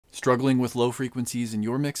Struggling with low frequencies in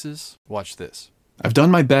your mixes? Watch this. I've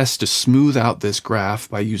done my best to smooth out this graph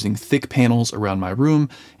by using thick panels around my room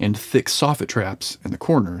and thick soffit traps in the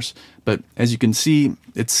corners, but as you can see,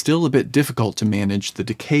 it's still a bit difficult to manage the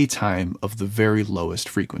decay time of the very lowest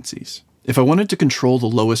frequencies. If I wanted to control the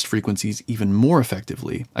lowest frequencies even more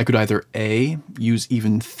effectively, I could either A, use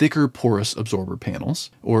even thicker porous absorber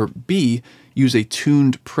panels, or B, use a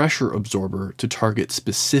tuned pressure absorber to target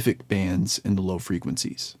specific bands in the low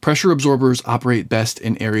frequencies. Pressure absorbers operate best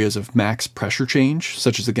in areas of max pressure change,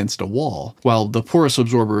 such as against a wall, while the porous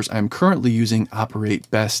absorbers I'm currently using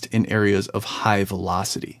operate best in areas of high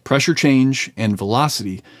velocity. Pressure change and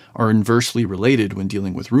velocity are inversely related when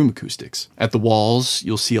dealing with room acoustics. At the walls,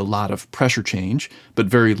 you'll see a lot of pressure change, but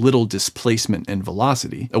very little displacement and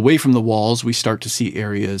velocity. Away from the walls, we start to see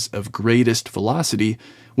areas of greatest velocity,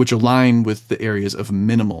 which align with the areas of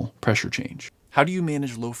minimal pressure change. How do you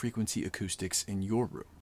manage low frequency acoustics in your room?